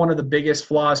that's one of the biggest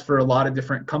flaws for a lot of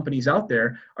different companies out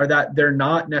there, are that they're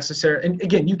not necessary. And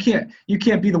again, you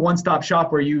can't be the one-stop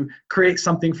shop where you create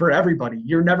something for everybody.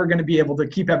 You're never going to be able to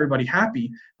keep everybody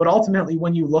happy. But ultimately,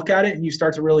 when you look at it and you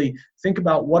start to really think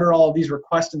about what are all of these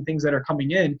requests and things that are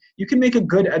coming in, you can make a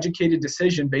good educated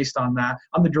decision based on that,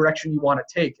 on the direction you want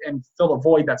to take, and fill a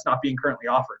void that's not being currently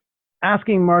offered.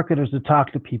 Asking marketers to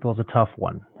talk to people is a tough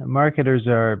one. Marketers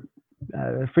are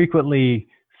frequently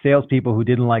salespeople who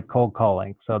didn't like cold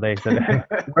calling. So they said,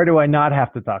 where do I not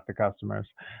have to talk to customers?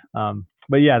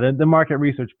 But yeah, the market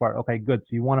research part. Okay, good. So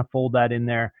you want to fold that in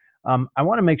there. I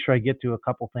want to make sure I get to a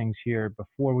couple things here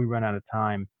before we run out of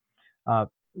time.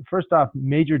 First off,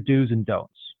 major do's and don'ts.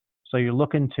 So you're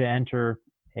looking to enter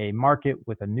a market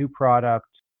with a new product.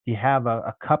 Do you have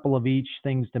a couple of each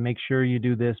things to make sure you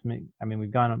do this? I mean,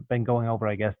 we've been going over,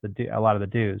 I guess, a lot of the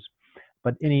do's,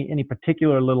 but any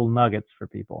particular little nuggets for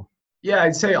people? Yeah,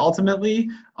 I'd say ultimately,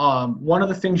 one of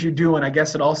the things you do, and I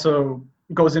guess it also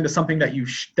goes into something that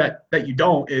you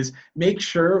don't, is make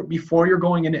sure before you're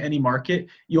going into any market,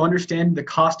 you understand the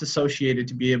cost associated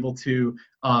to be able to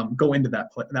go into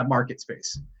that market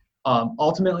space.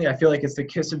 Ultimately, I feel like it's the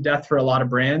kiss of death for a lot of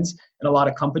brands and a lot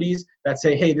of companies that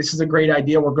say, hey, this is a great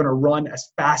idea. We're going to run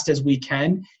as fast as we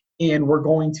can, and we're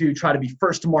going to try to be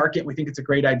first to market. We think it's a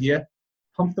great idea.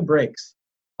 Pump the brakes.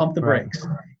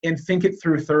 And think it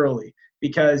through thoroughly,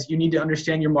 because you need to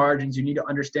understand your margins. You need to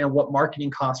understand what marketing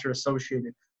costs are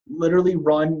associated. Literally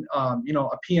run, a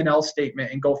P&L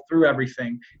statement and go through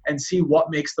everything and see what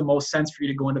makes the most sense for you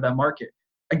to go into that market.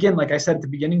 Again, like I said at the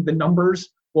beginning, the numbers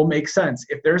will make sense.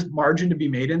 If there's margin to be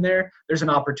made in there, there's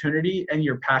an opportunity and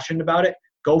you're passionate about it,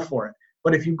 go for it.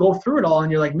 But if you go through it all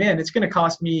and you're like, man, it's going to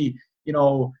cost me,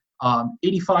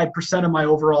 85% of my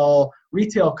overall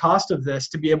retail cost of this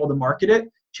to be able to market it,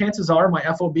 chances are my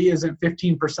FOB isn't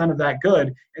 15% of that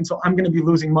good. And so I'm going to be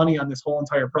losing money on this whole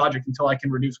entire project until I can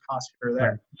reduce costs here or there.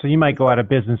 Right. So you might go out of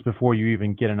business before you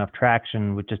even get enough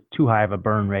traction with just too high of a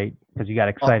burn rate because you got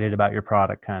excited about your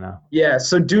product kind of. Yeah.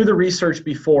 So do the research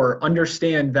before.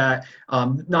 Understand that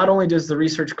not only does the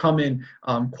research come in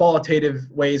qualitative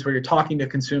ways where you're talking to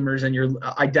consumers and you're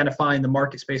identifying the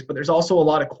market space, but there's also a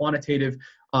lot of quantitative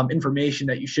information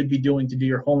that you should be doing to do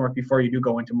your homework before you do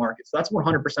go into market. So that's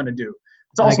 100% a do.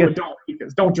 It's also a don't,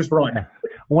 because don't just run.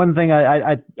 One thing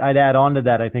I'd add on to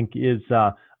that, I think, is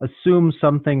assume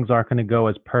some things aren't going to go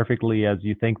as perfectly as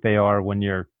you think they are when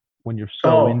you're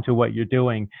so into what you're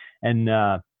doing. And,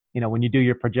 when you do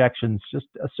your projections, just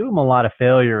assume a lot of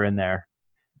failure in there.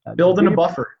 Build in a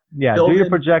buffer. Yeah, do your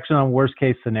projection on worst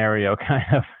case scenario, kind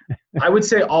of. I would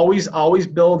say always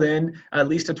build in at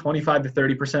least a 25 to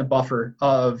 30% buffer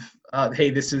of,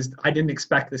 hey, I didn't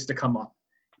expect this to come up.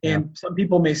 And some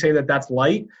people may say that that's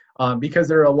light because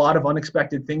there are a lot of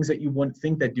unexpected things that you wouldn't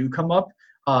think that do come up.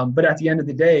 But at the end of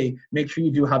the day, make sure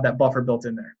you do have that buffer built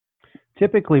in there.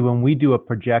 Typically, when we do a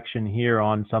projection here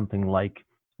on something like,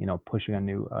 pushing a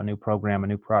new program, a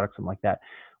new product, something like that,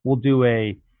 we'll do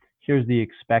here's the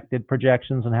expected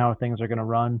projections on how things are going to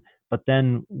run, but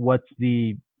then what's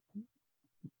the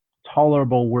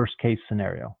tolerable worst case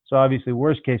scenario? So obviously,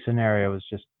 worst case scenario is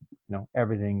just,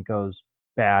 everything goes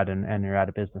bad and you're out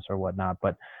of business or whatnot.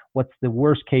 But what's the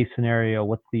worst case scenario?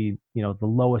 What's the the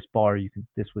lowest bar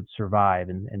this would survive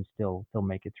and still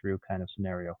make it through kind of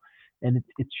scenario? And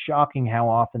it's shocking how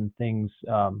often things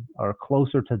are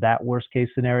closer to that worst case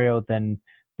scenario than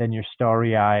your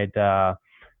starry-eyed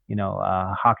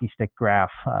hockey stick graph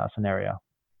scenario.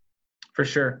 For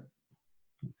sure.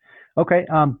 Okay.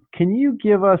 Can you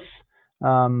give us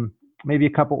maybe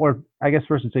a couple, or I guess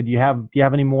first, do you have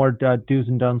any more do's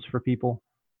and don'ts for people?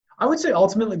 I would say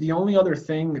ultimately the only other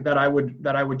thing that I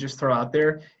would just throw out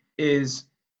there is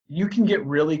you can get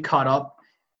really caught up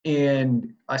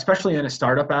in, especially in a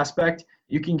startup aspect,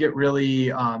 you can get really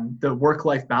the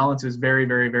work-life balance is very,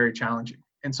 very, very challenging.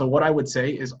 And so what I would say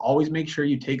is always make sure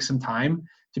you take some time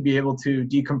to be able to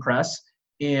decompress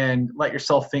and let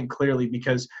yourself think clearly,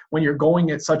 because when you're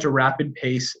going at such a rapid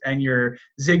pace and you're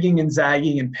zigging and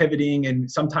zagging and pivoting, and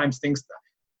sometimes things,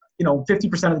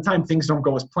 50% of the time things don't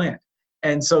go as planned.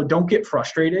 And so don't get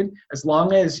frustrated. As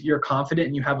long as you're confident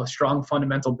and you have a strong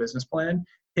fundamental business plan,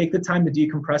 take the time to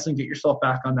decompress and get yourself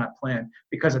back on that plan,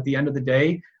 because at the end of the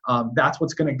day, that's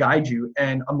what's going to guide you.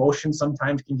 And emotion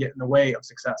sometimes can get in the way of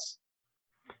success.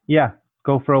 Yeah.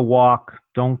 Go for a walk.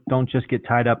 Don't just get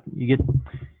tied up. You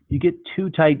get too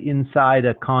tight inside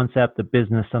a concept, a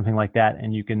business, something like that,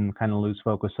 and you can kind of lose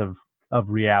focus of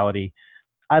reality.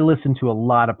 I listen to a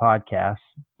lot of podcasts,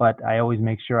 but I always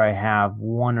make sure I have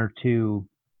one or two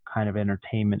kind of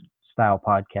entertainment style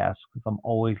podcasts, because I'm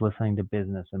always listening to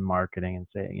business and marketing and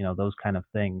say, those kind of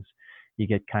things. you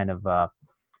get kind of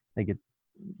they get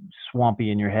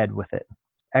swampy in your head with it.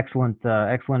 Excellent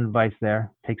advice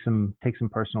there. Take some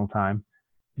personal time.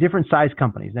 Different size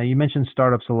companies. Now you mentioned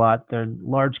startups a lot. They're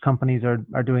large companies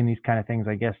are doing these kind of things.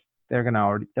 I guess they're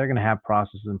gonna have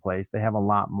processes in place. They have a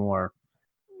lot more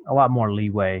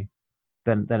leeway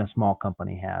than a small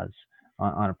company has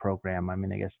on a program. I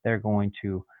mean, I guess they're going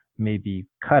to maybe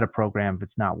cut a program if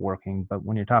it's not working. But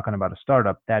when you're talking about a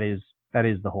startup, that is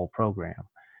the whole program.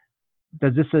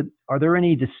 Are there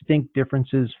any distinct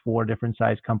differences for different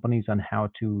size companies on how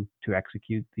to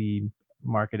execute the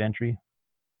market entry?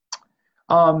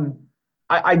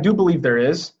 I do believe there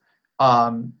is.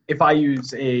 If I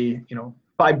use a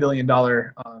 $5 billion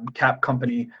cap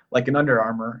company like an Under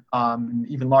Armour,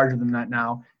 even larger than that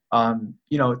now,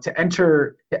 to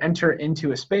enter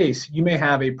into a space, you may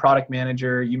have a product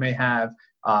manager, you may have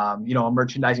a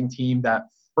merchandising team that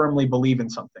firmly believe in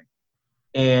something,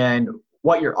 and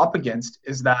what you're up against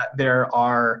is that there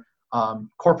are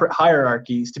corporate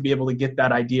hierarchies to be able to get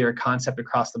that idea or concept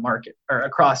across the market or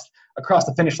across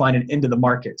the finish line and into the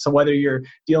market. So whether you're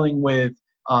dealing with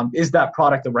is that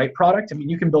product the right product? I mean,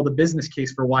 you can build a business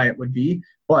case for why it would be,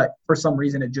 but for some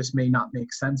reason it just may not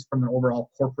make sense from an overall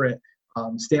corporate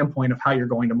standpoint of how you're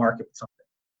going to market with something.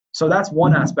 So that's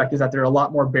one aspect, is that there are a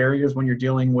lot more barriers when you're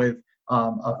dealing with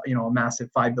a massive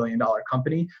 $5 billion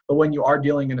company. But when you are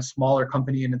dealing in a smaller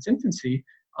company in its infancy,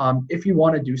 if you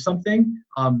want to do something,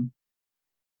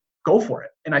 go for it.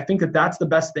 And I think that that's the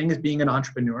best thing, is being an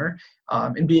entrepreneur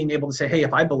and being able to say, hey,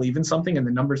 if I believe in something and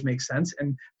the numbers make sense,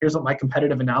 and here's what my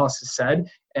competitive analysis said,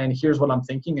 and here's what I'm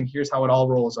thinking, and here's how it all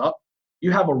rolls up,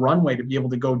 you have a runway to be able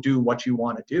to go do what you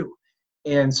want to do.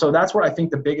 And so that's where I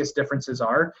think the biggest differences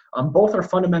are. Both are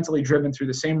fundamentally driven through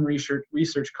the same research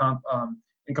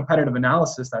and competitive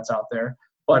analysis that's out there.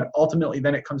 But ultimately,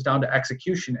 then it comes down to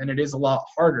execution. And it is a lot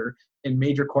harder in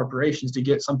major corporations to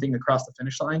get something across the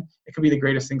finish line. It could be the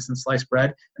greatest thing since sliced bread,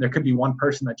 and there could be one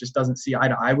person that just doesn't see eye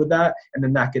to eye with that, and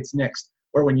then that gets nixed.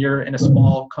 Or when you're in a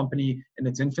small company in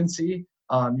its infancy,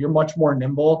 you're much more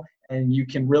nimble, and you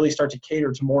can really start to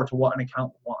cater to what an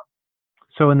account will want.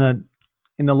 So in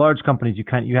the large companies,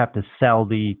 you have to sell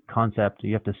the concept,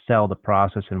 you have to sell the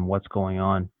process and what's going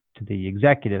on to the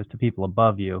executives, to people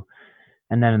above you.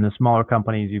 And then in the smaller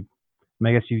companies,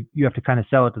 I guess you have to kind of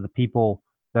sell it to the people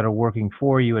that are working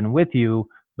for you and with you,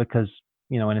 because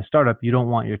in a startup, you don't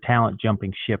want your talent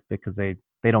jumping ship because they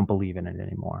don't believe in it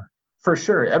anymore. For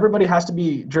sure. Everybody has to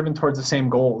be driven towards the same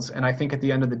goals. And I think at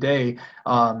the end of the day,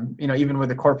 even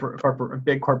with a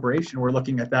big corporation, we're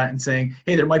looking at that and saying,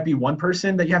 hey, there might be one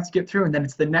person that you have to get through, and then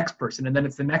it's the next person, and then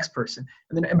it's the next person.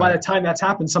 And by the time that's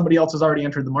happened, somebody else has already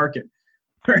entered the market.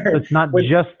 It's not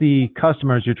just the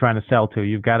customers you're trying to sell to.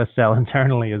 You've got to sell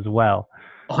internally as well.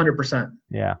 100%.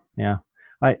 Yeah.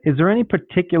 Is there any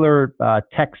particular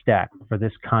tech stack for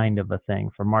this kind of a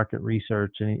thing, for market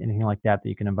research, anything like that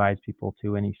you can advise people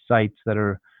to? Any sites that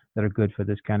are good for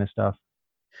this kind of stuff?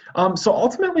 So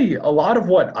ultimately, a lot of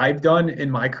what I've done in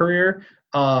my career,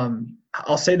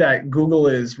 I'll say that Google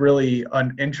is really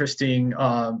an interesting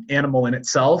animal in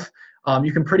itself.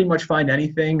 You can pretty much find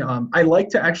anything. I like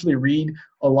to actually read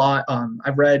a lot.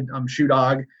 I've read Shoe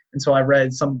Dog, and so I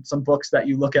read some books that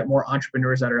you look at more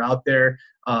entrepreneurs that are out there.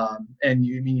 And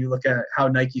you look at how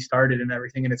Nike started and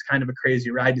everything, and it's kind of a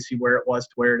crazy ride to see where it was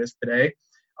to where it is today.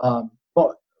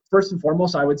 But first and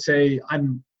foremost, I would say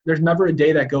there's never a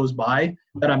day that goes by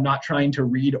that I'm not trying to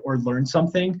read or learn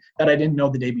something that I didn't know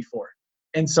the day before.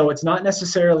 And so it's not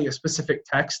necessarily a specific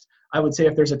text. I would say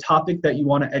if there's a topic that you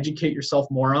want to educate yourself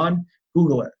more on,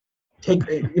 Google it.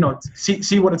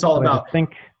 See what it's all about. I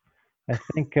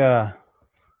think.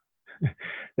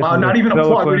 Wow, not even a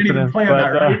plug. We didn't even plan that,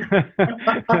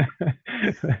 right?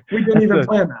 We didn't even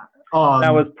plan that. I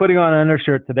was putting on an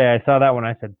undershirt today. I saw that one.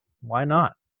 I said, why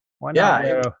not? Why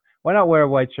not wear a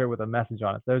white shirt with a message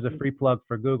on it? There's a free plug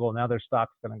for Google. Now their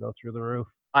stock's going to go through the roof.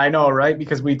 I know, right?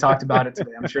 Because we talked about it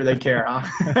today. I'm sure they care, huh?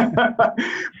 But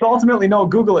ultimately, no,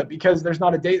 Google it, because there's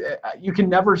not a day. You can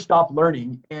never stop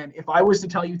learning. And if I was to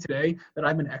tell you today that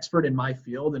I'm an expert in my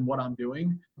field and what I'm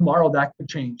doing, tomorrow that could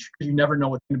change, because you never know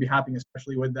what's going to be happening,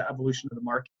 especially with the evolution of the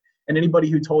market. And anybody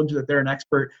who told you that they're an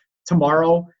expert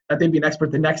tomorrow, that they'd be an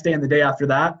expert the next day and the day after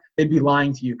that, they'd be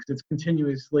lying to you, because it's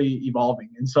continuously evolving.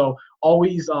 And so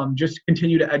always just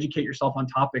continue to educate yourself on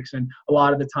topics. And a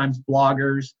lot of the times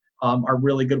bloggers are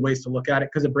really good ways to look at it,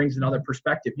 because it brings another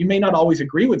perspective. You may not always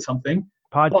agree with something.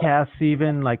 Podcasts,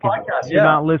 even like if you're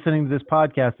not listening to this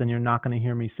podcast, then you're not going to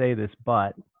hear me say this,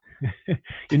 but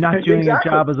you're not doing your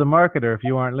job as a marketer if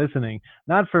you aren't listening.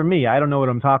 Not for me. I don't know what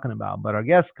I'm talking about, but our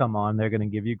guests come on. They're going to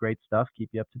give you great stuff, keep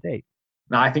you up to date.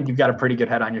 No, I think you've got a pretty good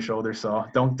head on your shoulders, so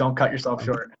don't cut yourself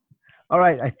short. All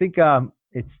right. I think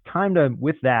it's time to,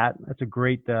 with that, that's a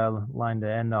great line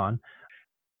to end on.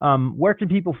 Where can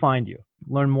people find you?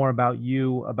 Learn more about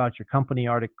you, about your company,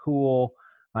 Arctic Cool.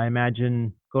 I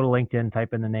imagine go to LinkedIn,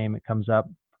 type in the name, it comes up.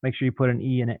 Make sure you put an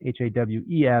E in it,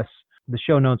 HAWES. The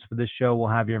show notes for this show will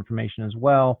have your information as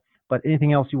well. But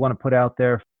anything else you want to put out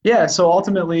there? Yeah, so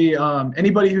ultimately,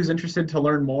 anybody who's interested to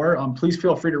learn more, please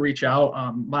feel free to reach out.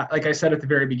 Like I said at the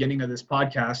very beginning of this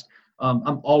podcast,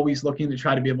 I'm always looking to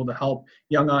try to be able to help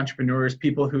young entrepreneurs,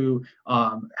 people who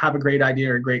have a great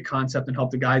idea or a great concept, and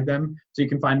help to guide them. So you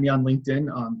can find me on LinkedIn,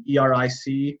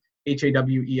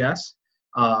 ERICHAWES,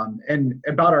 and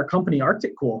about our company,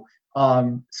 Arctic Cool.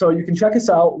 So you can check us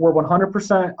out. We're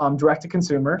 100% direct to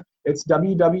consumer. It's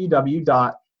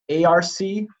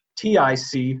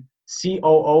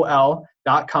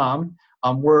www.arcticcool.com.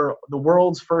 We're the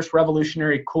world's first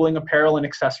revolutionary cooling apparel and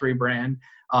accessory brand.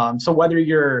 So whether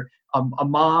you're a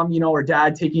mom, or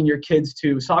dad taking your kids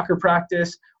to soccer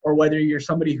practice, or whether you're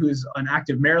somebody who's an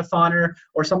active marathoner,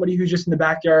 or somebody who's just in the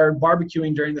backyard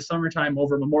barbecuing during the summertime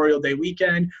over Memorial Day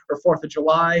weekend or 4th of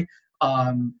July,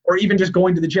 or even just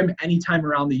going to the gym anytime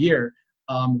around the year,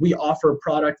 we offer a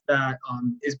product that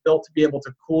is built to be able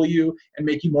to cool you and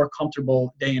make you more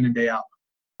comfortable day in and day out.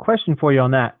 Question for you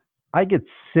on that. I get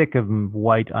sick of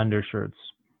white undershirts.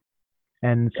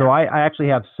 And so I actually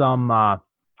have some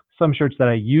shirts that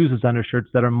I use as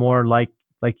undershirts that are more like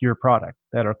your product,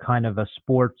 that are kind of a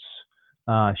sports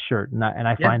shirt. And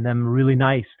I find them really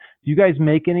nice. Do you guys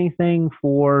make anything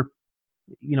for,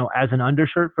 as an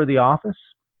undershirt for the office?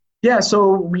 Yeah,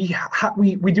 so we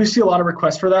do see a lot of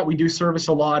requests for that. We do service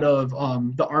a lot of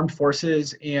the armed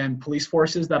forces and police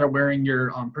forces that are wearing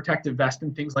your protective vest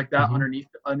and things like that underneath,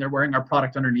 and they're wearing our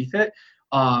product underneath it.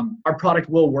 Our product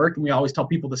will work, and we always tell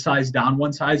people to size down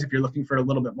one size if you're looking for a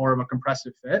little bit more of a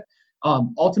compressive fit.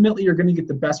 Ultimately, you're going to get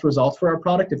the best results for our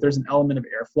product if there's an element of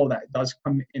airflow that does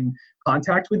come in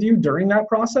contact with you during that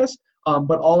process.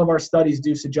 But all of our studies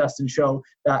do suggest and show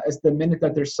that as the minute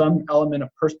that there's some element of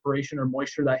perspiration or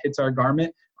moisture that hits our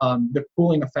garment, the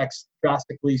cooling effects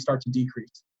drastically start to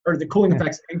decrease, or the cooling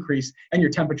effects increase and your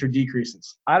temperature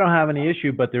decreases. I don't have any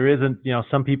issue, but there isn't,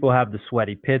 some people have the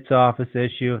sweaty pits office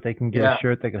issue. If they can get a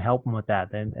shirt that can help them with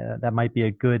that, then that might be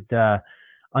a good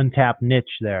untapped niche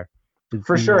there.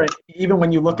 For sure. Even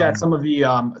when you look at some of the,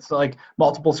 like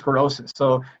multiple sclerosis,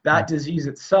 so that disease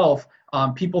itself,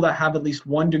 people that have at least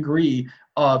 1 degree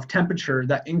of temperature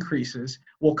that increases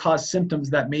will cause symptoms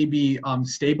that may be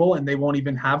stable and they won't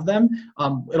even have them.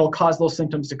 It'll cause those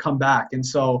symptoms to come back. And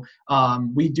so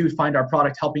we do find our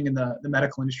product helping in the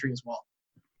medical industry as well.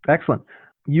 Excellent.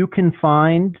 You can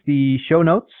find the show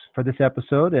notes for this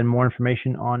episode and more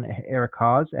information on Eric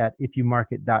Haas at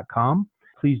ifyoumarket.com.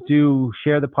 Please do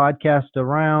share the podcast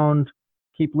around,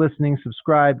 keep listening,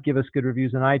 subscribe, give us good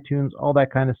reviews on iTunes, all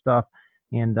that kind of stuff.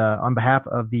 And on behalf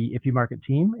of the If You Market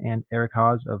team and Eric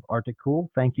Haas of Arctic Cool,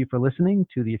 thank you for listening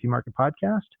to the If You Market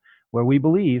podcast, where we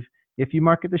believe if you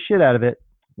market the shit out of it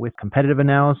with competitive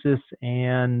analysis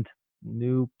and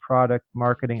new product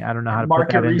marketing, I don't know how to put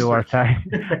that into our tag.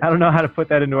 I don't know how to put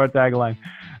that into our tagline.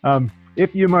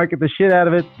 If you market the shit out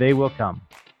of it, they will come.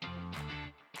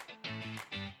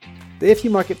 The If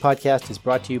You Market podcast is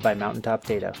brought to you by Mountaintop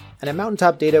Data. And at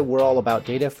Mountaintop Data, we're all about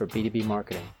data for B2B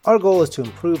marketing. Our goal is to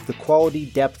improve the quality,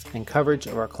 depth, and coverage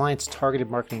of our clients' targeted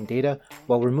marketing data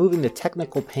while removing the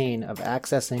technical pain of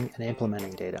accessing and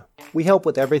implementing data. We help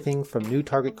with everything from new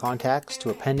target contacts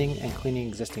to appending and cleaning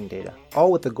existing data,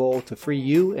 all with the goal to free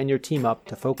you and your team up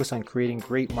to focus on creating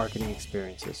great marketing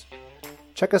experiences.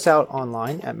 Check us out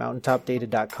online at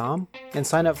mountaintopdata.com and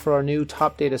sign up for our new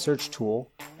Top Data Search tool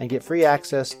and get free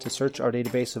access to search our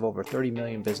database of over 30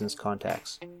 million business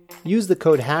contacts. Use the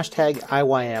code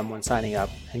 #IYM when signing up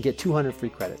and get 200 free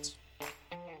credits.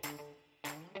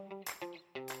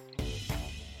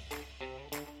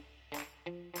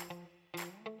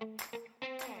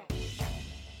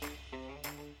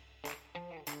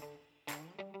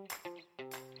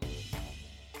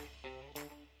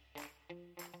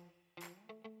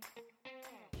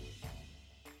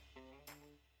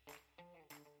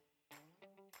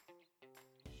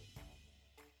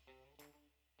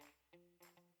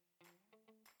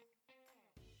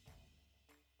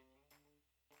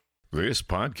 This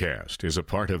podcast is a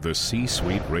part of the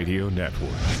C-Suite Radio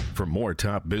Network. For more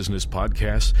top business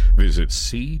podcasts, visit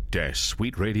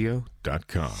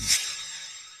c-suiteradio.com.